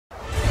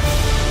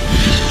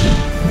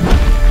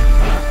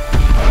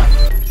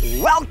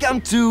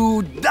Welcome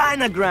to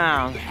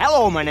Dinoground!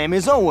 Hello, my name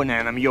is Owen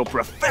and I'm your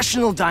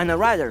professional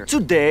dino-rider.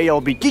 Today I'll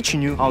be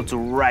teaching you how to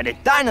ride a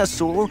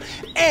dinosaur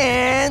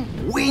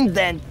and win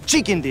that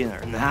chicken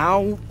dinner.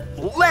 Now,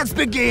 let's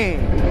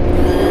begin!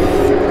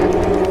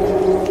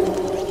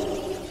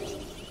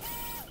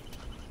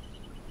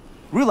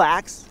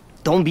 Relax,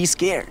 don't be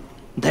scared.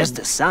 That's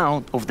the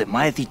sound of the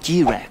mighty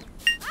T-Rex.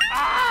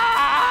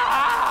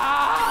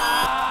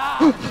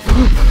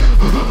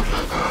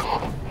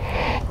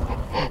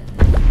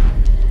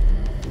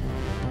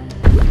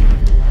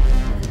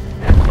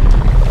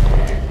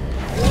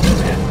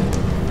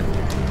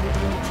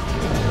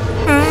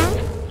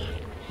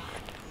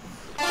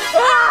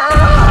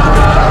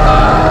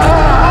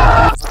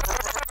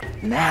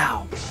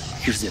 Now,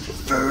 here's the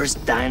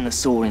first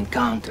dinosaur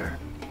encounter.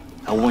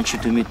 I want you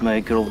to meet my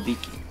girl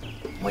Vicky,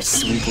 my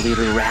sweet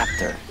little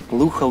raptor.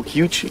 Look how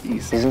cute she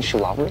is. Isn't she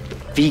lovely?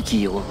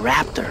 Vicky or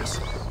raptors,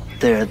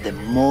 they're the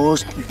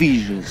most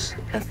vicious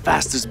and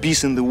fastest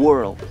beasts in the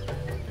world.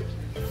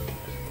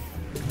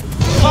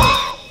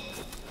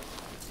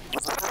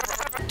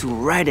 To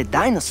ride a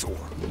dinosaur,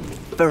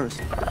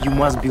 first you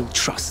must build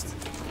trust.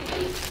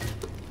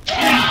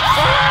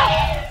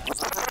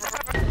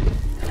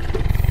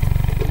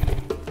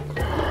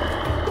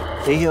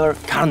 They are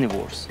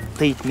carnivores.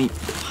 They eat meat.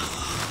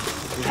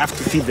 You have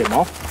to feed them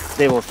off.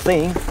 They will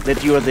think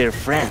that you are their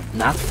friend,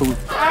 not food.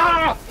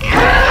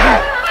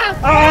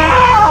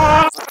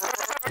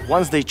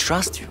 Once they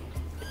trust you,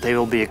 they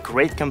will be a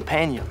great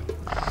companion.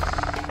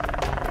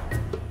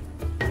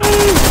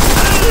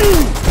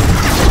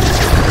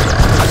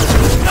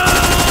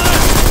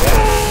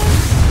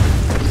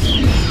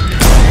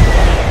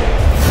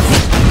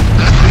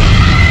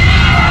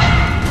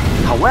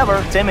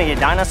 However, taming a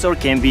dinosaur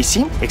can be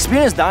seen.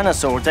 Experience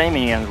dinosaur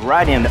taming and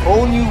riding an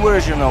all-new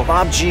version of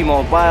PUBG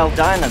MOBILE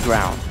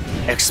Dinoground.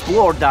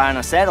 Explore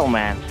Dino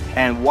Settlement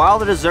and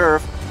Wild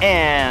Reserve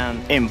and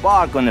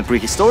embark on a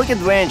prehistoric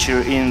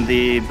adventure in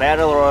the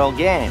Battle Royale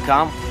game.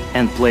 Come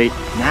and play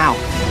now.